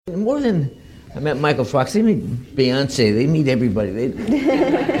More than I met Michael Fox, they meet Beyonce, they meet everybody.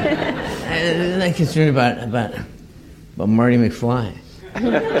 They're not concerned about Marty McFly.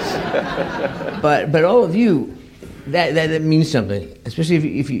 but all of you, that means something,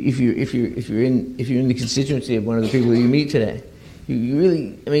 especially if you're in the constituency of one of the people you meet today. You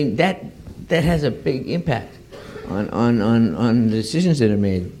really, I mean, that has a big impact on the decisions that are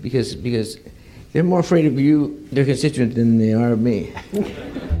made because they're more afraid of you, their constituent, than they are of me.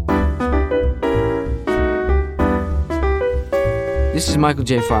 This is Michael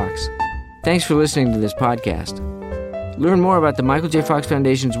J. Fox. Thanks for listening to this podcast. Learn more about the Michael J. Fox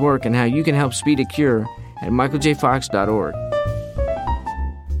Foundation's work and how you can help speed a cure at michaeljfox.org.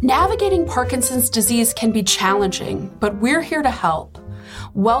 Navigating Parkinson's disease can be challenging, but we're here to help.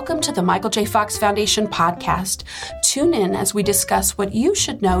 Welcome to the Michael J. Fox Foundation podcast. Tune in as we discuss what you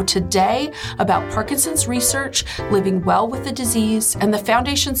should know today about Parkinson's research, living well with the disease, and the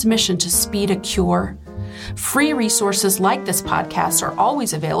Foundation's mission to speed a cure. Free resources like this podcast are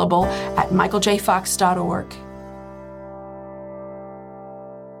always available at michaeljfox.org.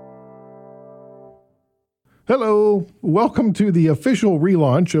 Hello, welcome to the official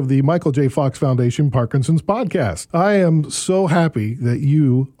relaunch of the Michael J. Fox Foundation Parkinson's podcast. I am so happy that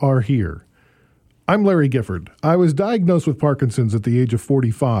you are here. I'm Larry Gifford. I was diagnosed with Parkinson's at the age of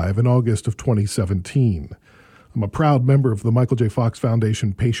 45 in August of 2017. I'm a proud member of the Michael J. Fox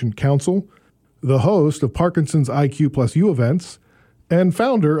Foundation Patient Council, the host of Parkinson's IQ Plus U events, and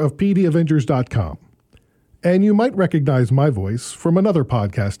founder of PDAvengers.com. And you might recognize my voice from another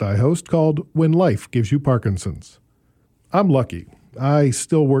podcast I host called When Life Gives You Parkinson's. I'm lucky. I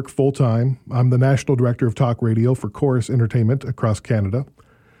still work full-time. I'm the National Director of Talk Radio for Chorus Entertainment across Canada.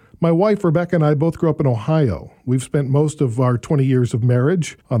 My wife, Rebecca, and I both grew up in Ohio. We've spent most of our 20 years of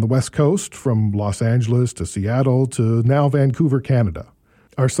marriage on the West Coast, from Los Angeles to Seattle to now Vancouver, Canada.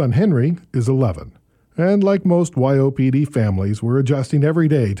 Our son Henry is 11. And like most YOPD families, we're adjusting every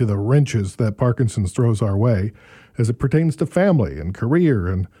day to the wrenches that Parkinson's throws our way as it pertains to family and career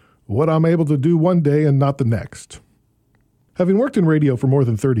and what I'm able to do one day and not the next. Having worked in radio for more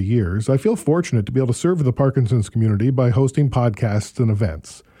than 30 years, I feel fortunate to be able to serve the Parkinson's community by hosting podcasts and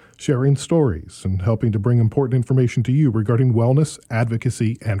events, sharing stories, and helping to bring important information to you regarding wellness,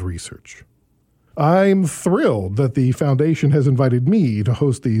 advocacy, and research. I'm thrilled that the Foundation has invited me to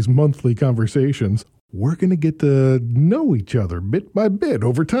host these monthly conversations. We're going to get to know each other bit by bit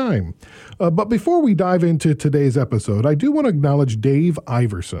over time. But before we dive into today's episode, I do want to acknowledge Dave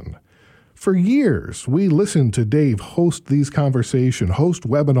Iverson. For years, we listened to Dave host these conversations, host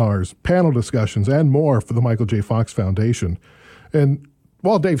webinars, panel discussions, and more for the Michael J. Fox Foundation. And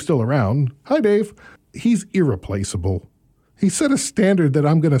while Dave's still around, hi Dave, he's irreplaceable. He set a standard that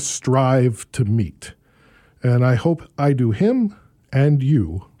I'm going to strive to meet. And I hope I do him and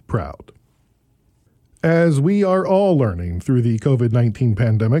you proud. As we are all learning through the COVID-19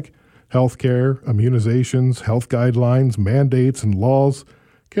 pandemic, healthcare, immunizations, health guidelines, mandates, and laws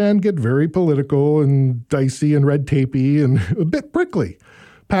can get very political and dicey and red tapey and a bit prickly.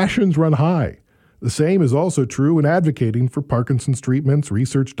 Passions run high. The same is also true in advocating for Parkinson's treatments,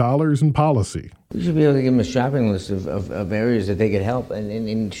 research dollars, and policy. We should be able to give them a shopping list of areas that they could help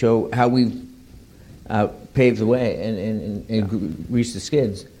and show how we've paved the way and reached the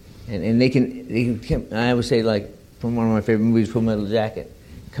skids. And they can, I would say, like, from one of my favorite movies, Full Metal Jacket,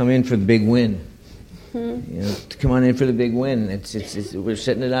 come in for the big win. Mm-hmm. You know, to come on in for the big win. It's we're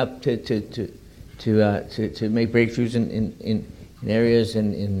setting it up to make breakthroughs in areas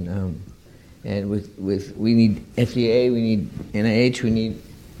and with we need FDA, we need NIH, we need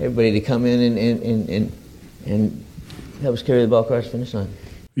everybody to come in and help us carry the ball across the finish line.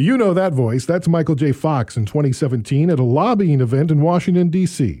 You know that voice. That's Michael J. Fox in 2017 at a lobbying event in Washington,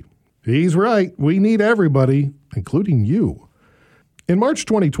 D.C. He's right. We need everybody, including you. In March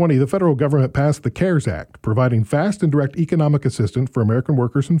 2020, the federal government passed the CARES Act, providing fast and direct economic assistance for American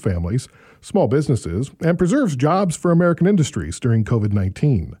workers and families, small businesses, and preserves jobs for American industries during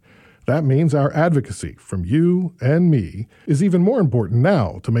COVID-19. That means our advocacy from you and me is even more important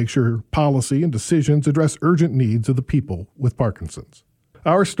now to make sure policy and decisions address urgent needs of the people with Parkinson's.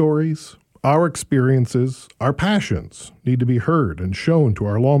 Our stories, our experiences, our passions need to be heard and shown to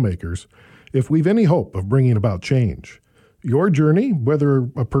our lawmakers if we've any hope of bringing about change. Your journey, whether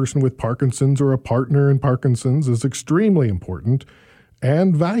a person with Parkinson's or a partner in Parkinson's, is extremely important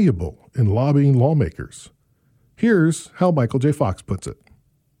and valuable in lobbying lawmakers. Here's how Michael J. Fox puts it.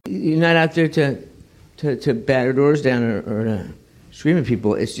 You're not out there to batter doors down or to scream at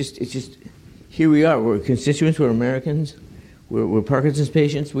people. It's just here we are. We're constituents. We're Americans. We're Parkinson's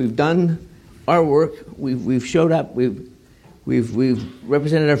patients. We've done our work. We've showed up. We've We've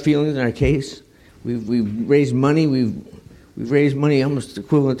represented our feelings in our case. We've raised money. We've raised money almost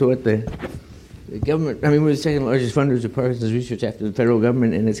equivalent to what the government. I mean, we're the second largest funders of Parkinson's research after the federal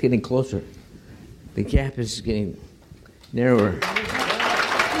government, and it's getting closer. The gap is getting narrower.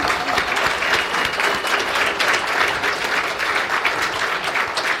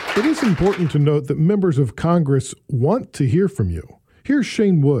 It is important to note that members of Congress want to hear from you. Here's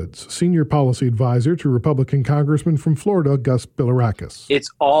Shane Woods, Senior Policy Advisor to Republican Congressman from Florida, Gus Bilirakis.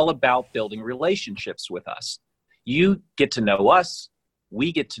 It's all about building relationships with us. You get to know us,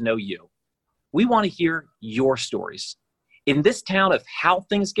 we get to know you. We want to hear your stories. In this town of how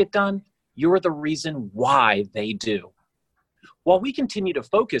things get done, you're the reason why they do. While we continue to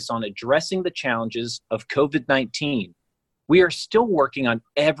focus on addressing the challenges of COVID-19, we are still working on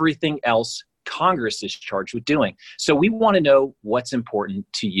everything else Congress is charged with doing. So we want to know what's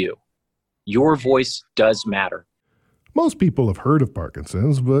important to you. Your voice does matter. Most people have heard of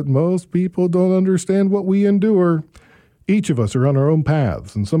Parkinson's, but most people don't understand what we endure. Each of us are on our own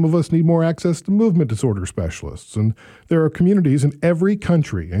paths, and some of us need more access to movement disorder specialists. And there are communities in every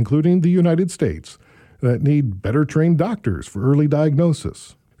country, including the United States, that need better trained doctors for early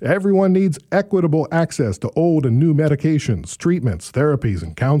diagnosis. Everyone needs equitable access to old and new medications, treatments, therapies,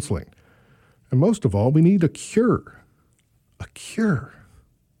 and counseling. And most of all, we need a cure. A cure.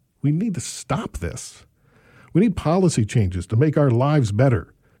 We need to stop this. We need policy changes to make our lives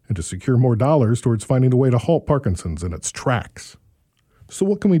better and to secure more dollars towards finding a way to halt Parkinson's in its tracks. So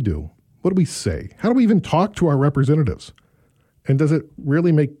what can we do? What do we say? How do we even talk to our representatives? And does it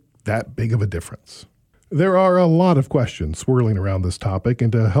really make that big of a difference? There are a lot of questions swirling around this topic,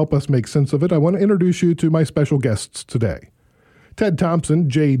 and to help us make sense of it, I want to introduce you to my special guests today. Ted Thompson,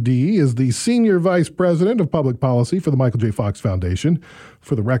 J.D., is the Senior Vice President of Public Policy for the Michael J. Fox Foundation.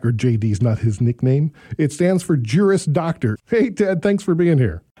 For the record, J.D. is not his nickname. It stands for Juris Doctor. Hey, Ted, thanks for being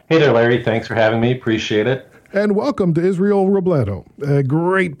here. Hey there, Larry. Thanks for having me. Appreciate it. And welcome to Israel Robledo, a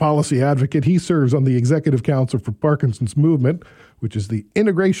great policy advocate. He serves on the Executive Council for Parkinson's Movement, which is the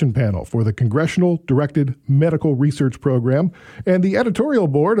integration panel for the Congressional Directed Medical Research Program, and the editorial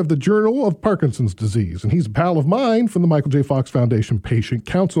board of the Journal of Parkinson's Disease. And he's a pal of mine from the Michael J. Fox Foundation Patient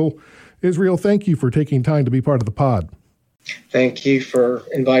Council. Israel, thank you for taking time to be part of the pod. Thank you for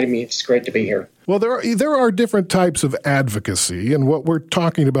inviting me. It's great to be here. Well, there are different types of advocacy, and what we're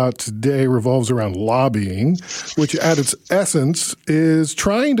talking about today revolves around lobbying, which at its essence is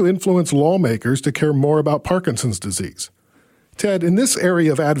trying to influence lawmakers to care more about Parkinson's disease. Ted, in this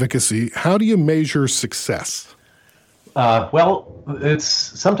area of advocacy, how do you measure success? Well, it's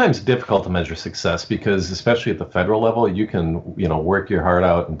sometimes difficult to measure success because, especially at the federal level, you can, work your heart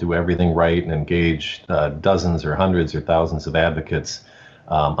out and do everything right and engage dozens or hundreds or thousands of advocates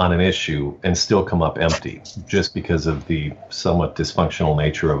on an issue and still come up empty just because of the somewhat dysfunctional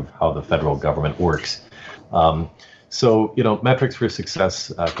nature of how the federal government works. So, metrics for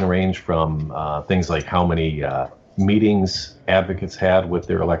success can range from things like how many meetings advocates had with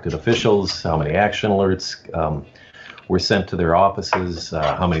their elected officials, how many action alerts were sent to their offices,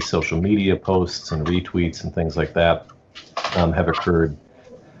 how many social media posts and retweets and things like that have occurred.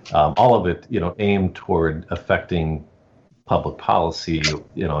 All of it, aimed toward affecting public policy,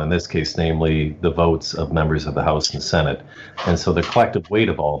 in this case, namely the votes of members of the House and Senate. And so the collective weight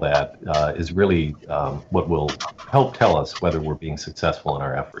of all that is really what will help tell us whether we're being successful in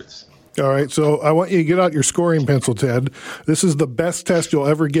our efforts. All right, so I want you to get out your scoring pencil, Ted. This is the best test you'll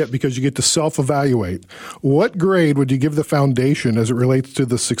ever get because you get to self-evaluate. What grade would you give the foundation as it relates to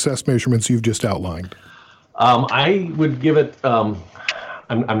the success measurements you've just outlined? I would give it, I'm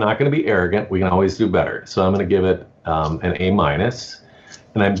not going to be arrogant. We can always do better. So I'm going to give it an A-.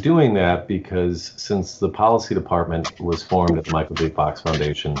 And I'm doing that because since the policy department was formed at the Michael J. Fox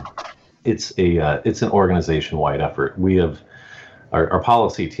Foundation, it's an organization-wide effort. We have Our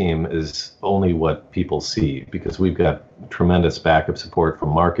policy team is only what people see because we've got tremendous backup support from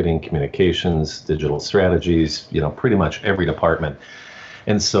marketing, communications, digital strategies, pretty much every department.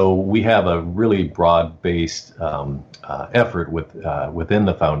 And so we have a really broad-based effort within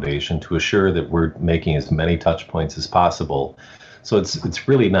the foundation to assure that we're making as many touch points as possible. So it's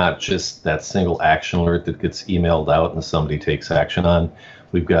really not just that single action alert that gets emailed out and somebody takes action on.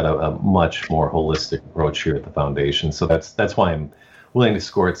 We've got a much more holistic approach here at the foundation. So that's why I'm willing to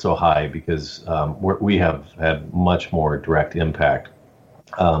score it so high, because we have had much more direct impact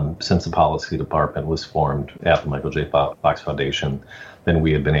since the policy department was formed at the Michael J. Fox Foundation than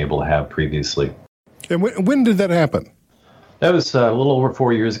we had been able to have previously. And when did that happen? That was a little over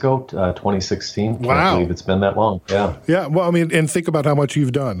 4 years ago, 2016. Wow. Can't believe it's been that long. Yeah. Yeah. Well, I mean, and think about how much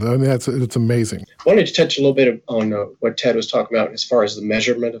you've done. I mean, it's amazing. I wanted to touch a little bit on what Ted was talking about as far as the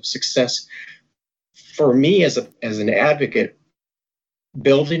measurement of success. For me, as an advocate,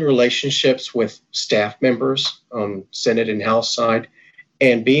 building relationships with staff members on Senate and House side,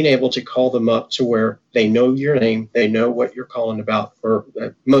 and being able to call them up to where they know your name, they know what you're calling about, or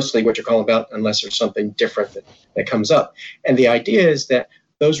mostly what you're calling about, unless there's something different that comes up. And the idea is that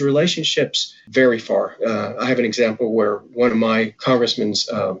those relationships vary far. I have an example where one of my congressman's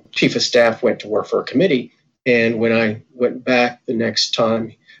chief of staff went to work for a committee, and when I went back the next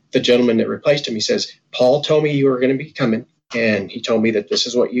time, the gentleman that replaced him, he says, "Paul told me you were going to be coming, and he told me that this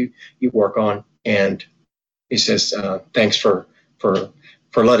is what you work on." And he says, "Thanks for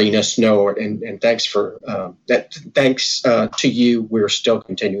letting us know, and thanks for that. Thanks to you, we're still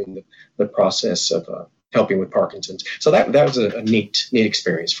continuing the process of helping with Parkinson's." So that was a neat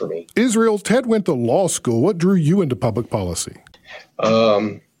experience for me. Israel, Ted went to law school. What drew you into public policy?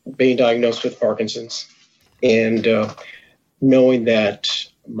 Being diagnosed with Parkinson's, and knowing that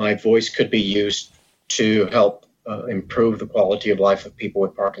my voice could be used to help improve the quality of life of people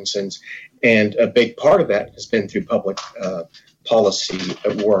with Parkinson's, and a big part of that has been through public policy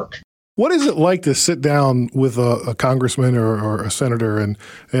at work. What is it like to sit down with a congressman or a senator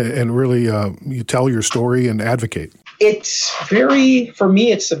and really you tell your story and advocate? For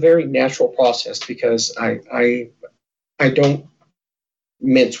me, it's a very natural process because I don't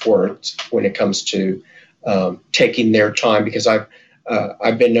mince words when it comes to taking their time, because I've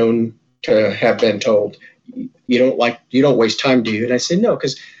been known to have been told, you don't waste time, do you? And I said, no,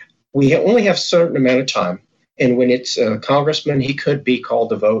 because we only have a certain amount of time. And when it's a congressman, he could be called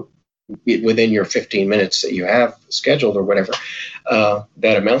to vote within your 15 minutes that you have scheduled or whatever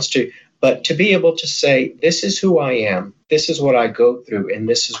that amounts to. But to be able to say, this is who I am, this is what I go through, and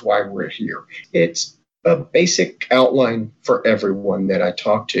this is why we're here. It's a basic outline for everyone that I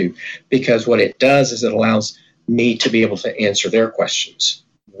talk to, because what it does is it allows me to be able to answer their questions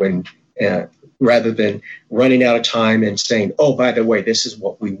when rather than running out of time and saying, oh, by the way, this is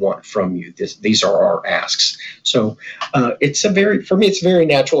what we want from you. These are our asks. So for me, it's very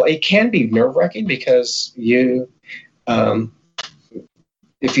natural. It can be nerve-wracking because if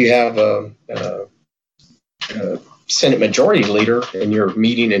you have a Senate Majority Leader and you're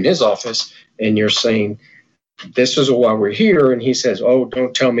meeting in his office and you're saying, this is why we're here, and he says, oh,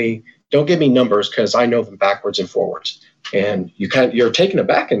 don't give me numbers because I know them backwards and forwards. And you're taken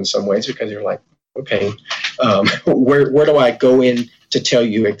aback in some ways because you're like, okay, where do I go in to tell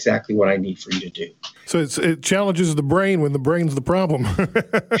you exactly what I need for you to do? So it challenges the brain when the brain's the problem.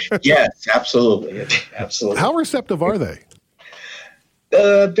 Yes, absolutely. Absolutely. How receptive are they?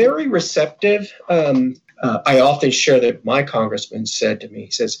 Very receptive. I often share that my congressman said to me,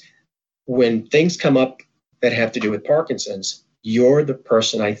 he says, when things come up that have to do with Parkinson's, you're the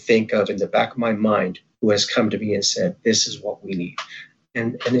person I think of in the back of my mind who has come to me and said, this is what we need.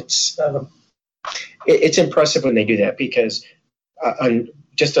 And it's impressive when they do that, because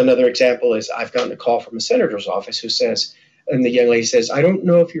just another example is I've gotten a call from a senator's office who says, and the young lady says, I don't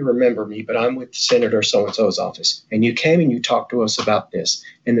know if you remember me, but I'm with Senator so-and-so's office, and you came and you talked to us about this,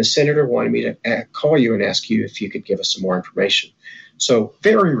 and the senator wanted me to call you and ask you if you could give us some more information. So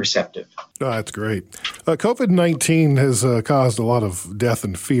very receptive. Oh, that's great. COVID-19 has caused a lot of death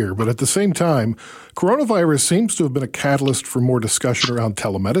and fear, but at the same time, coronavirus seems to have been a catalyst for more discussion around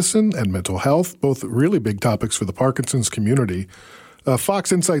telemedicine and mental health, both really big topics for the Parkinson's community.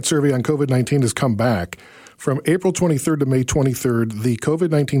 Fox Insight survey on COVID-19 has come back. From April 23rd to May 23rd, the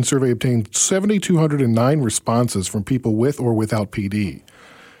COVID-19 survey obtained 7,209 responses from people with or without PD.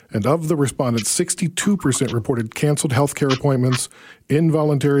 And of the respondents, 62% reported canceled healthcare appointments,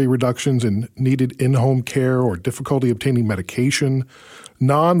 involuntary reductions in needed in-home care or difficulty obtaining medication.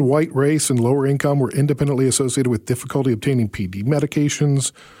 Non-white race and lower income were independently associated with difficulty obtaining PD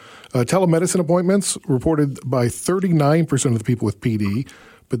medications. Telemedicine appointments reported by 39% of the people with PD,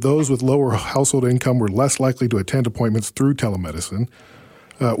 but those with lower household income were less likely to attend appointments through telemedicine.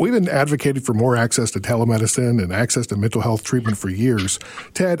 We've been advocating for more access to telemedicine and access to mental health treatment for years.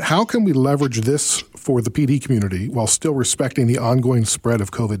 Ted, how can we leverage this for the PD community while still respecting the ongoing spread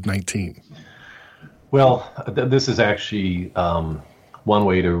of COVID-19? Well, this is actually one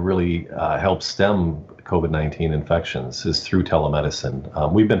way to really help stem COVID-19 infections is through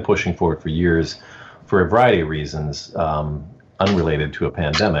telemedicine. We've been pushing for it for years for a variety of reasons unrelated to a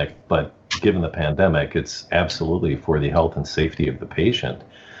pandemic, but given the pandemic, it's absolutely for the health and safety of the patient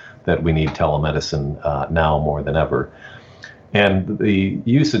that we need telemedicine now more than ever. And the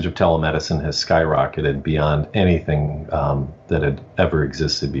usage of telemedicine has skyrocketed beyond anything that had ever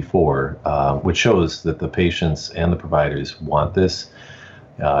existed before, which shows that the patients and the providers want this.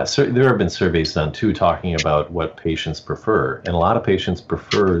 So there have been surveys done too talking about what patients prefer. And a lot of patients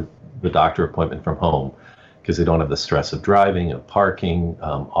prefer the doctor appointment from home because they don't have the stress of driving, of parking.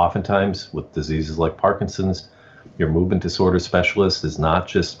 Oftentimes with diseases like Parkinson's, your movement disorder specialist is not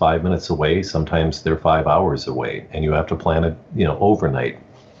just 5 minutes away. Sometimes they're 5 hours away, and you have to plan it, overnight.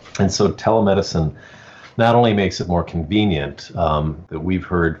 And so telemedicine not only makes it more convenient, that we've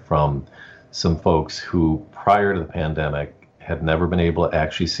heard from some folks who prior to the pandemic had never been able to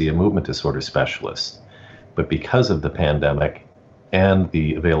actually see a movement disorder specialist. But because of the pandemic and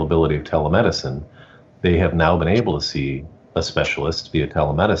the availability of telemedicine, they have now been able to see a specialist via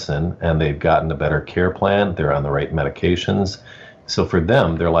telemedicine, and they've gotten a better care plan. They're on the right medications. So for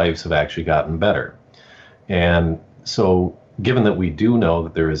them, their lives have actually gotten better. And so given that we do know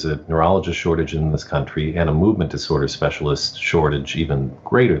that there is a neurologist shortage in this country and a movement disorder specialist shortage even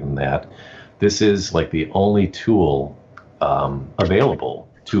greater than that, this is like the only tool available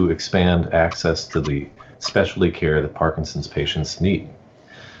to expand access to the specialty care that Parkinson's patients need.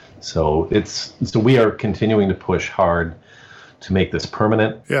 So we are continuing to push hard to make this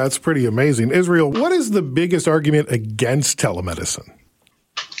permanent. Yeah, it's pretty amazing. Israel, what is the biggest argument against telemedicine?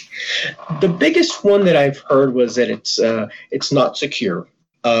 The biggest one that I've heard was that it's not secure.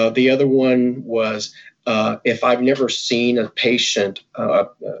 The other one was if I've never seen a patient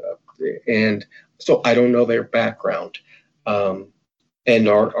and so I don't know their background. And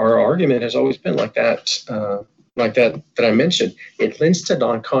our argument has always been like that I mentioned. It lends to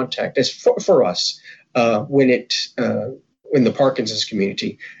non-contact. It's for us in the Parkinson's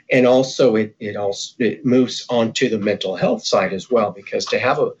community, and also it moves on to the mental health side as well, because to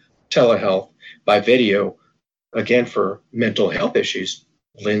have a telehealth by video, again for mental health issues,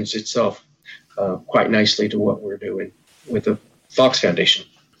 lends itself quite nicely to what we're doing with the Fox Foundation.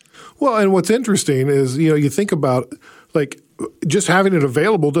 Well, and what's interesting is, you think about like just having it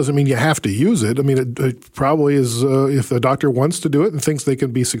available doesn't mean you have to use it. I mean, it probably is if the doctor wants to do it and thinks they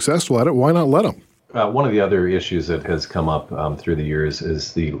can be successful at it, why not let them? One of the other issues that has come up through the years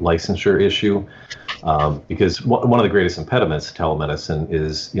is the licensure issue, because one of the greatest impediments to telemedicine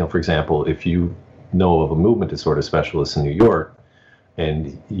is, for example, if you know of a movement disorder specialist in New York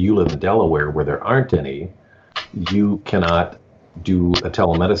and you live in Delaware where there aren't any, you cannot do a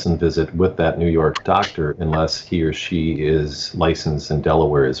telemedicine visit with that New York doctor unless he or she is licensed in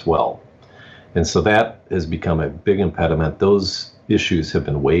Delaware as well. And so that has become a big impediment. Those issues have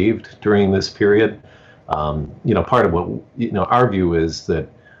been waived during this period. Part of what, our view is that,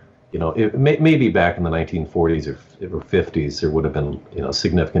 it maybe back in the 1940s or 50s, there would have been,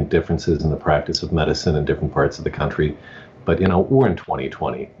 significant differences in the practice of medicine in different parts of the country. But, we're in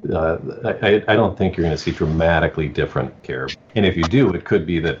 2020. I don't think you're going to see dramatically different care. And if you do, it could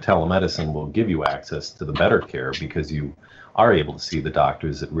be that telemedicine will give you access to the better care because you are able to see the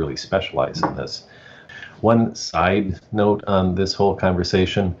doctors that really specialize in this. One side note on this whole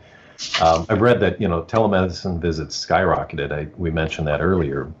conversation, I've read that, telemedicine visits skyrocketed. We mentioned that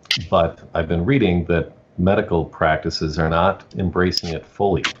earlier, but I've been reading that medical practices are not embracing it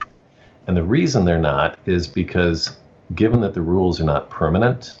fully. And the reason they're not is because given that the rules are not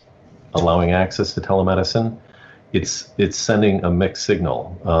permanent, allowing access to telemedicine, it's sending a mixed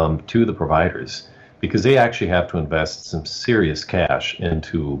signal to the providers, because they actually have to invest some serious cash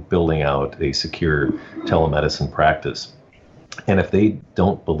into building out a secure telemedicine practice. And if they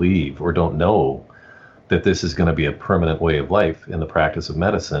don't believe or don't know that this is going to be a permanent way of life in the practice of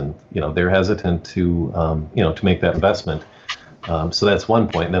medicine, they're hesitant to make that investment. So that's one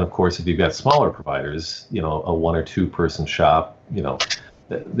point. And then, of course, if you've got smaller providers, a 1 or 2 person shop,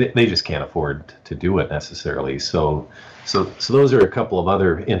 they just can't afford to do it necessarily. So those are a couple of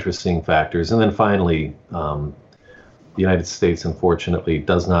other interesting factors. And then finally, the United States, unfortunately,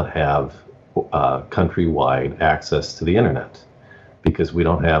 does not have countrywide access to the internet because we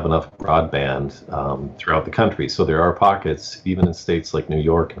don't have enough broadband throughout the country. So there are pockets, even in states like New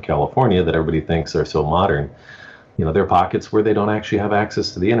York and California, that everybody thinks are so modern. There are pockets where they don't actually have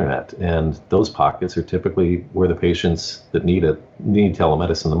access to the internet, and those pockets are typically where the patients that need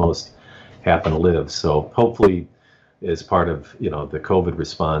telemedicine the most happen to live. So hopefully, as part of the COVID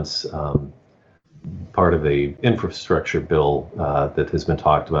response, part of the infrastructure bill that has been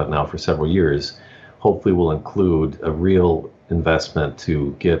talked about now for several years, hopefully will include a real investment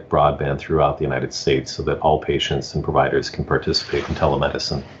to get broadband throughout the United States so that all patients and providers can participate in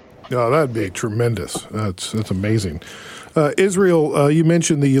telemedicine. Oh, that'd be tremendous. That's amazing. Israel, you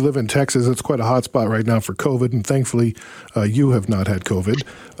mentioned that you live in Texas. It's quite a hot spot right now for COVID, and thankfully you have not had COVID.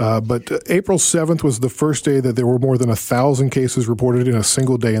 But April 7th was the first day that there were more than 1,000 cases reported in a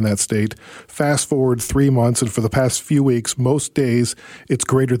single day in that state. Fast forward 3 months, and for the past few weeks, most days it's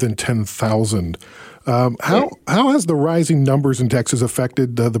greater than 10,000. How has the rising numbers in Texas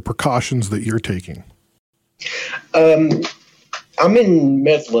affected the precautions that you're taking? I'm in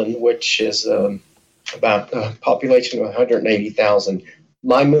Midland, which is about a population of 180,000.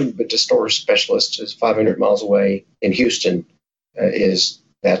 My movement to storage specialist is 500 miles away in Houston.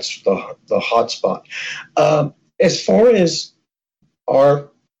 That's the hot spot. As far as our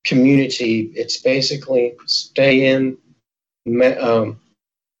community, it's basically stay in,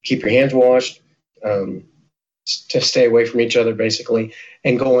 keep your hands washed, to stay away from each other, basically.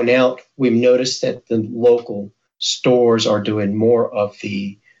 And going out, we've noticed that the local stores are doing more of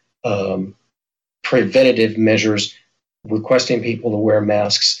the preventative measures, requesting people to wear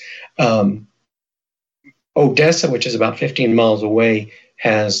masks. Odessa, which is about 15 miles away,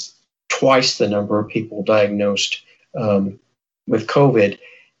 has twice the number of people diagnosed with COVID.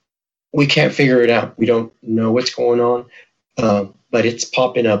 We can't figure it out. We don't know what's going on, but it's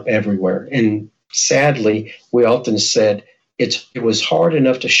popping up everywhere. And sadly, we often said it was hard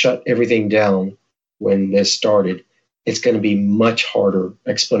enough to shut everything down when this started. It's going to be much harder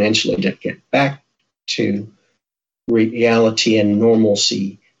exponentially to get back to reality and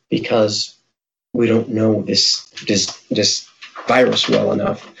normalcy because we don't know this virus well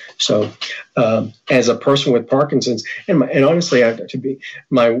enough. So, as a person with Parkinson's, and honestly, I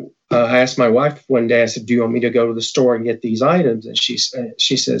asked my wife one day. I said, "Do you want me to go to the store and get these items?" And she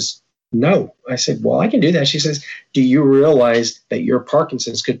says, "No." I said, "Well, I can do that." She says, "Do you realize that your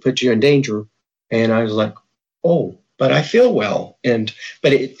Parkinson's could put you in danger?" And I was like, "Oh, but I feel well."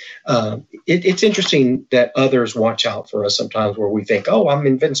 But it's interesting that others watch out for us sometimes, where we think, "Oh, I'm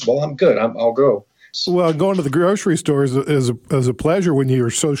invincible. I'm good. I'll go." Well, going to the grocery store is a pleasure when you're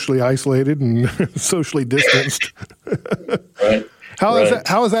socially isolated and socially distanced. Right. How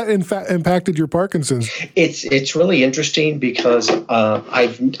has that impacted your Parkinson's? It's really interesting because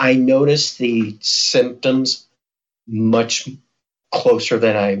I noticed the symptoms much closer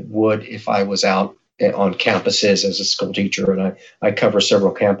than I would if I was out on campuses as a school teacher, and I cover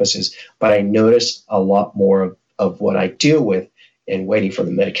several campuses. But I noticed a lot more of what I deal with, and waiting for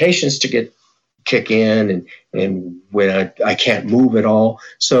the medications to kick in, and when I can't move at all.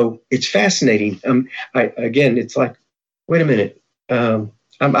 So it's fascinating. It's like, wait a minute. I'm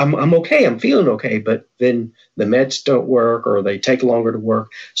okay. I'm feeling okay, but then the meds don't work or they take longer to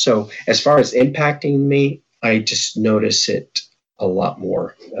work. So as far as impacting me, I just notice it a lot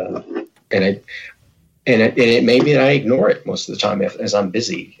more, and it may be that I ignore it most of the time as I'm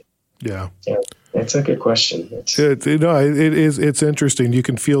busy. Yeah. That's a good question. It's interesting. You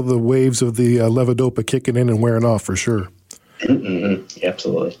can feel the waves of the levodopa kicking in and wearing off for sure. Mm-hmm.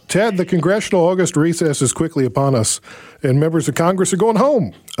 Absolutely. Ted, the congressional August recess is quickly upon us, and members of Congress are going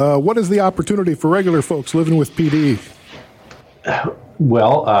home. What is the opportunity for regular folks living with PD?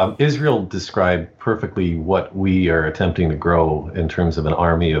 Well, Israel described perfectly what we are attempting to grow in terms of an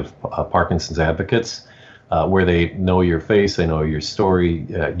army of Parkinson's advocates, where they know your face, they know your story,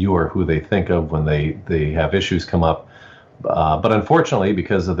 you are who they think of when they have issues come up. But unfortunately,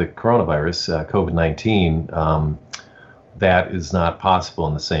 because of the coronavirus, COVID-19, that is not possible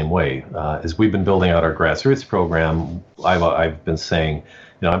in the same way. As we've been building out our grassroots program, I've been saying,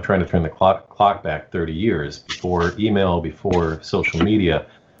 I'm trying to turn the clock back 30 years, before email, before social media,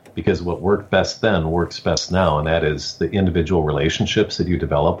 because what worked best then works best now, and that is the individual relationships that you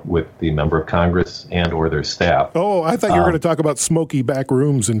develop with the member of Congress and or their staff. Oh, I thought you were going to talk about smoky back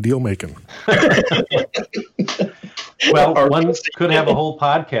rooms and deal making. Well, one could have a whole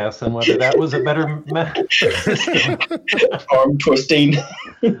podcast on whether that was a better arm twisting.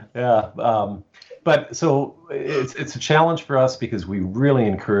 Yeah. But so it's a challenge for us because we really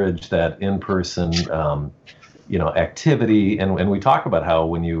encourage that in-person, activity. And we talk about how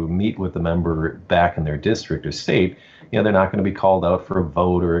when you meet with the member back in their district or state, they're not going to be called out for a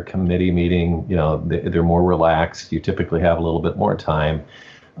vote or a committee meeting. They're more relaxed. You typically have a little bit more time,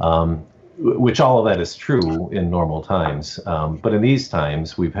 which all of that is true in normal times. But in these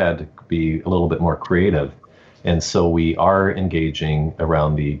times, we've had to be a little bit more creative. And so we are engaging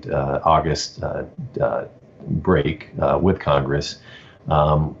around the August break with Congress.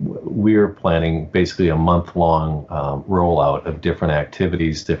 We're planning basically a month-long rollout of different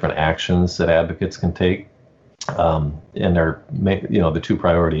activities, different actions that advocates can take. And the two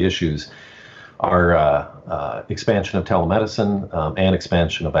priority issues our expansion of telemedicine and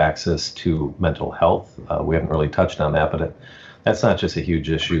expansion of access to mental health. We haven't really touched on that, but that's not just a huge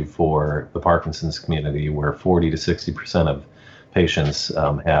issue for the Parkinson's community, where 40 to 60% of patients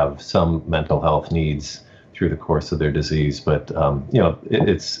have some mental health needs through the course of their disease. But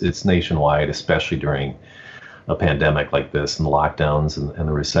it's nationwide, especially during a pandemic like this and the lockdowns and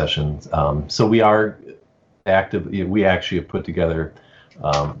the recessions. So we are active. We actually have put together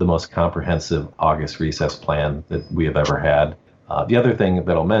the most comprehensive August recess plan that we have ever had. The other thing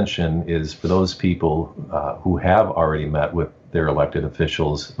that I'll mention is for those people who have already met with their elected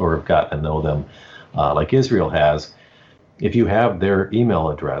officials or have gotten to know them, like Israel has, if you have their email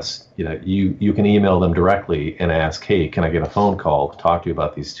address, you can email them directly and ask, hey, can I get a phone call to talk to you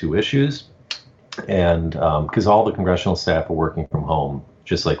about these two issues? And because all the congressional staff are working from home,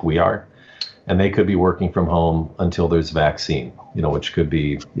 just like we are, and they could be working from home until there's a vaccine, which could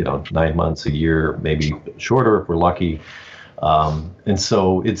be, 9 months, a year, maybe shorter if we're lucky. And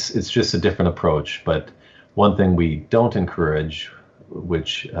so it's just a different approach. But one thing we don't encourage,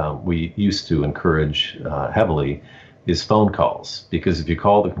 which we used to encourage heavily, is phone calls. Because if you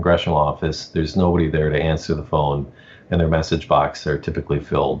call the congressional office, there's nobody there to answer the phone, and their message box are typically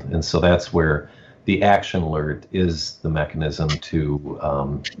filled. And so that's where the action alert is the mechanism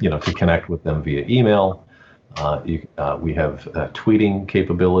to connect with them via email. We have tweeting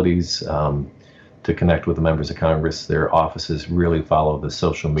capabilities to connect with the members of Congress. Their offices really follow the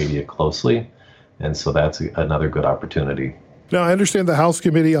social media closely, and so that's another good opportunity. Now, I understand the House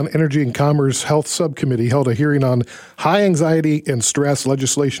Committee on Energy and Commerce Health Subcommittee held a hearing on high anxiety and stress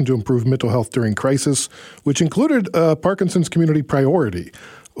legislation to improve mental health during crisis, which included Parkinson's community priority.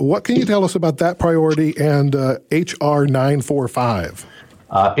 What can you tell us about that priority and H.R. 945?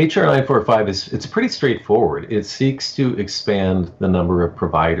 H.R. 945 it's pretty straightforward. It seeks to expand the number of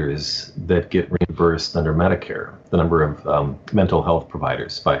providers that get reimbursed under Medicare, the number of mental health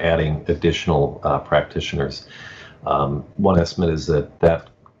providers, by adding additional practitioners. One estimate is that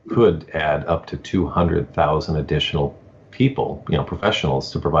could add up to 200,000 additional people,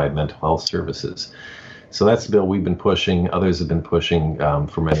 professionals, to provide mental health services. So that's the bill we've been pushing. Others have been pushing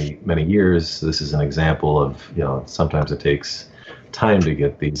for many, many years. This is an example of, sometimes it takes time to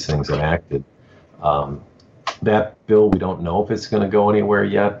get these things enacted. That bill, we don't know if it's going to go anywhere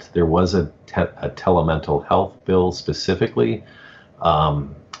yet. There was a telemental health bill specifically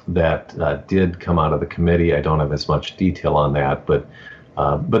that did come out of the committee. I don't have as much detail on that, but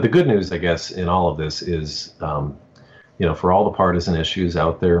the good news, I guess, in all of this is, for all the partisan issues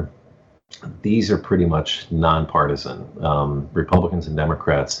out there, these are pretty much nonpartisan. Republicans and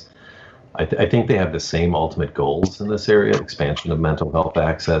Democrats, I think they have the same ultimate goals in this area: expansion of mental health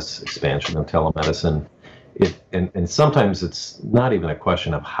access, expansion of telemedicine. And sometimes it's not even a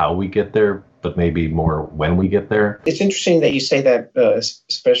question of how we get there, but maybe more when we get there. It's interesting that you say that,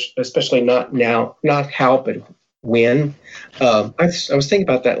 especially not now, not how, but when. I was thinking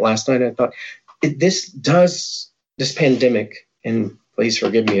about that last night. I thought this pandemic, and please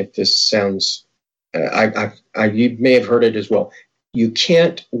forgive me if this sounds, you may have heard it as well. You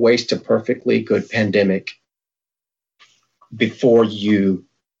can't waste a perfectly good pandemic before you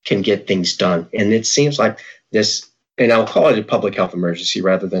can get things done. And it seems like this, and I'll call it a public health emergency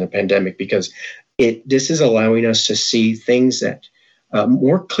rather than a pandemic, because this is allowing us to see things that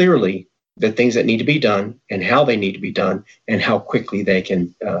more clearly, the things that need to be done and how they need to be done and how quickly they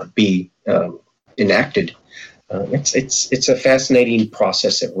can be enacted. It's a fascinating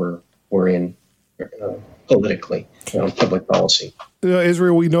process that we're in politically, public policy.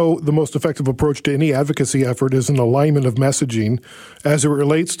 Israel, we know the most effective approach to any advocacy effort is an alignment of messaging as it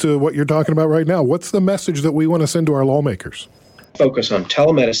relates to what you're talking about right now. What's the message that we want to send to our lawmakers? Focus on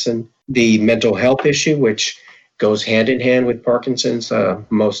telemedicine, the mental health issue, which goes hand in hand with Parkinson's.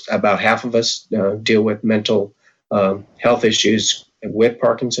 About half of us deal with mental health issues with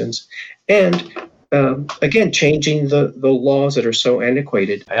Parkinson's. And again, changing the laws that are so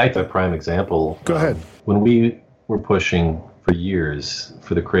antiquated. I have a prime example. Go ahead. When we were pushing for years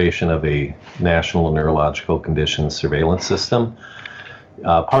for the creation of a national neurological conditions surveillance system,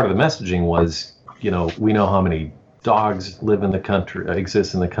 part of the messaging was, we know how many dogs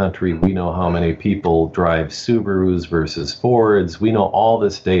exist in the country. We know how many people drive Subarus versus Fords. We know all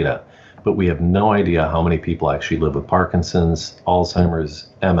this data, but we have no idea how many people actually live with Parkinson's, Alzheimer's,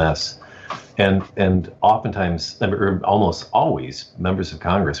 MS. And oftentimes, or almost always, members of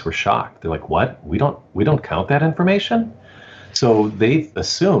Congress were shocked. They're like, "What? We don't count that information?" So they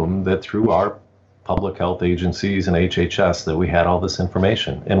assume that through our public health agencies and HHS that we had all this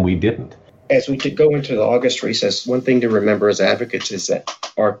information, and we didn't. As we go into the August recess, one thing to remember as advocates is that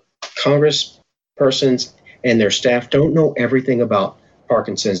our Congress persons and their staff don't know everything about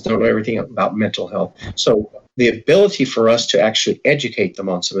Parkinson's, don't know everything about mental health. So the ability for us to actually educate them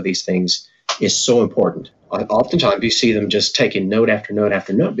on some of these things is so important. Oftentimes you see them just taking note after note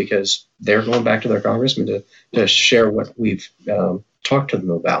after note because they're going back to their congressman to share what we've talked to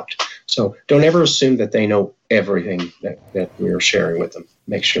them about. So don't ever assume that they know everything that we're sharing with them.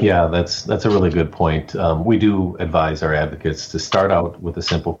 Make sure. Yeah, that's a really good point. We do advise our advocates to start out with a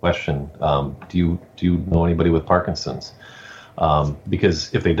simple question. Do you know anybody with Parkinson's?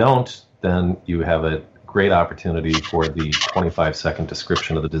 Because if they don't, then you have a great opportunity for the 25-second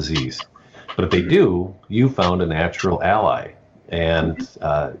description of the disease. But if they do, you found a natural ally. And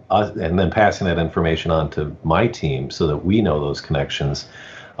then passing that information on to my team so that we know those connections,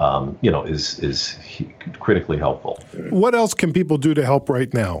 is critically helpful. What else can people do to help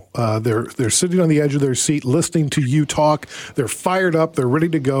right now? They're sitting on the edge of their seat, listening to you talk. They're fired up. They're ready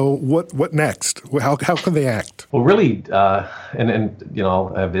to go. What next? How can they act? Well, really, and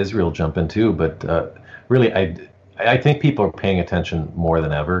I'll have Israel jump in too. But really, I think people are paying attention more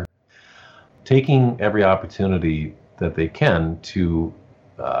than ever, taking every opportunity that they can to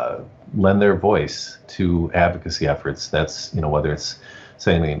lend their voice to advocacy efforts. That's, whether it's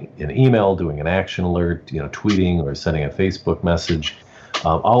sending an email, doing an action alert, tweeting or sending a Facebook message.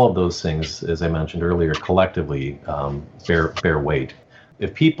 All of those things, as I mentioned earlier, collectively bear weight.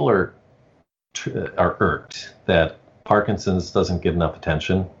 If people are irked that Parkinson's doesn't get enough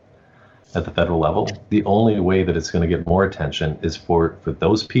attention at the federal level, the only way that it's going to get more attention is for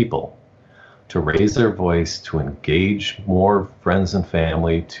those people to raise their voice, to engage more friends and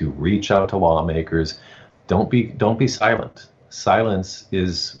family, to reach out to lawmakers. Don't be silent. Silence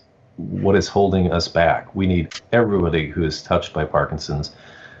is what is holding us back. We need everybody who is touched by Parkinson's.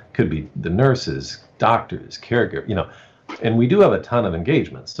 Could be the nurses, doctors, caregivers, and we do have a ton of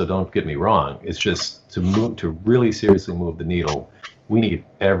engagements, so don't get me wrong. It's just to really seriously move the needle, we need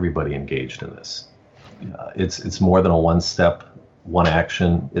everybody engaged in this. It's more than a one step, one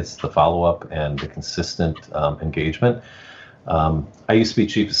action. It's the follow-up and the consistent engagement. I used to be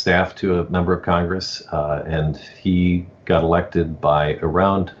chief of staff to a member of Congress, and he got elected by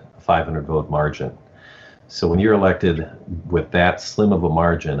around a 500 vote margin. So when you're elected with that slim of a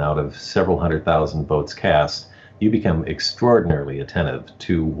margin out of several 100,000 votes cast, you become extraordinarily attentive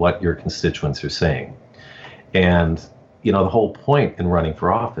to what your constituents are saying. And, the whole point in running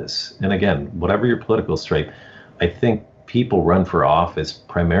for office, and again, whatever your political stripe, I think people run for office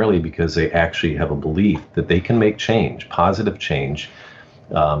primarily because they actually have a belief that they can make change, positive change,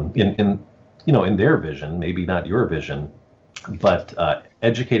 in their vision, maybe not your vision, but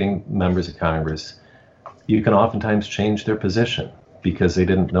educating members of Congress, you can oftentimes change their position because they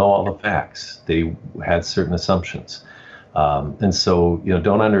didn't know all the facts. They had certain assumptions. And so,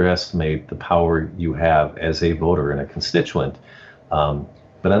 don't underestimate the power you have as a voter and a constituent. But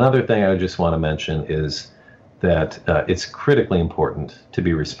another thing I just want to mention is that it's critically important to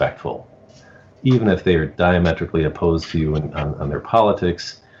be respectful. Even if they are diametrically opposed to you on their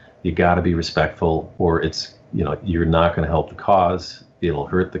politics, you got to be respectful, or it's, you're not going to help the cause. It'll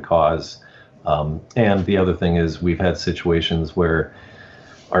hurt the cause. And the other thing is we've had situations where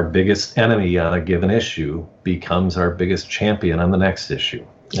our biggest enemy on a given issue becomes our biggest champion on the next issue.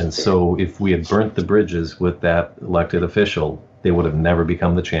 And so if we had burnt the bridges with that elected official, they would have never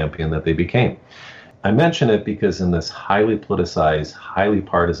become the champion that they became. I mention it because in this highly politicized, highly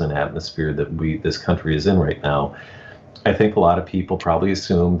partisan atmosphere that this country is in right now, I think a lot of people probably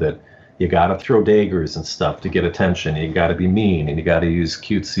assume that you got to throw daggers and stuff to get attention. You got to be mean and you got to use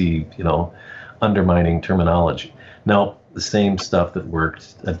cutesy, undermining terminology. Now, the same stuff that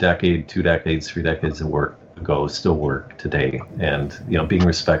worked a decade, 2 decades, 3 decades ago still work today. And, being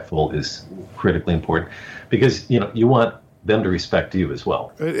respectful is critically important because, you want them to respect you as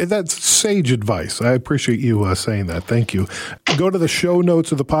well. That's sage advice. I appreciate you saying that. Thank you. Go to the show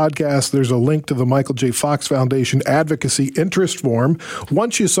notes of the podcast. There's a link to the Michael J. Fox Foundation Advocacy Interest Form.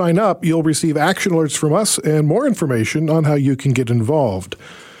 Once you sign up, you'll receive action alerts from us and more information on how you can get involved.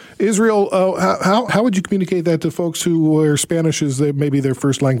 Israel, how would you communicate that to folks where Spanish is maybe their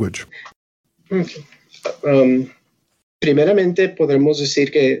first language? Primeramente, podemos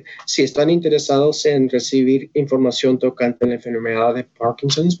decir que si están interesados en recibir información tocante la enfermedad de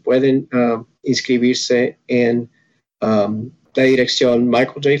Parkinson, pueden inscribirse en la dirección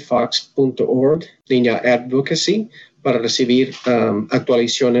michaeljfox.org, línea Advocacy, para recibir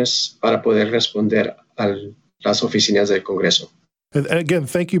actualizaciones para poder responder a las oficinas del Congreso. And again,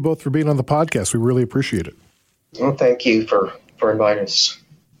 thank you both for being on the podcast. We really appreciate it. Well, thank you for inviting us.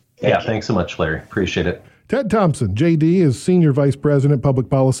 Thanks so much, Larry. Appreciate it. Ted Thompson, JD, is Senior Vice President, Public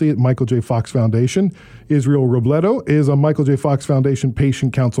Policy at Michael J. Fox Foundation. Israel Robledo is a Michael J. Fox Foundation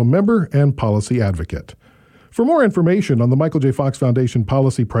Patient Council member and policy advocate. For more information on the Michael J. Fox Foundation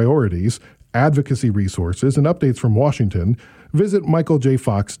policy priorities, advocacy resources, and updates from Washington, visit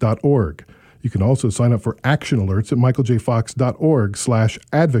michaeljfox.org. You can also sign up for action alerts at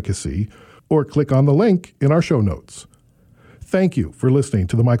michaeljfox.org/advocacy or click on the link in our show notes. Thank you for listening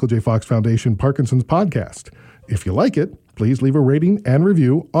to the Michael J. Fox Foundation Parkinson's podcast. If you like it, please leave a rating and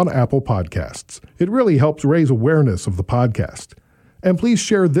review on Apple Podcasts. It really helps raise awareness of the podcast. And please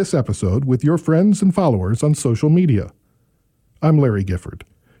share this episode with your friends and followers on social media. I'm Larry Gifford.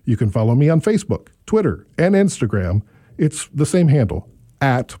 You can follow me on Facebook, Twitter, and Instagram. It's the same handle,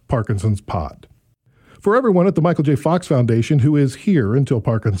 @Parkinson'sPod. For everyone at the Michael J. Fox Foundation who is here until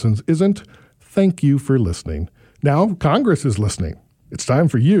Parkinson's isn't, thank you for listening. Now Congress is listening. It's time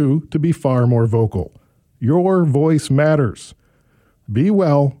for you to be far more vocal. Your voice matters. Be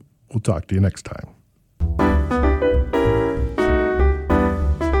well. We'll talk to you next time.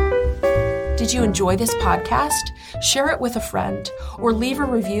 Did you enjoy this podcast? Share it with a friend or leave a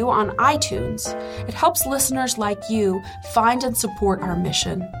review on iTunes. It helps listeners like you find and support our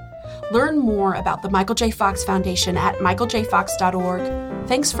mission. Learn more about the Michael J. Fox Foundation at michaeljfox.org.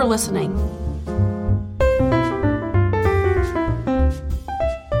 Thanks for listening.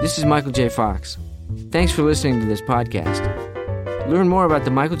 This is Michael J. Fox. Thanks for listening to this podcast. Learn more about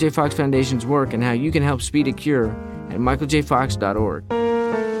the Michael J. Fox Foundation's work and how you can help speed a cure at michaeljfox.org.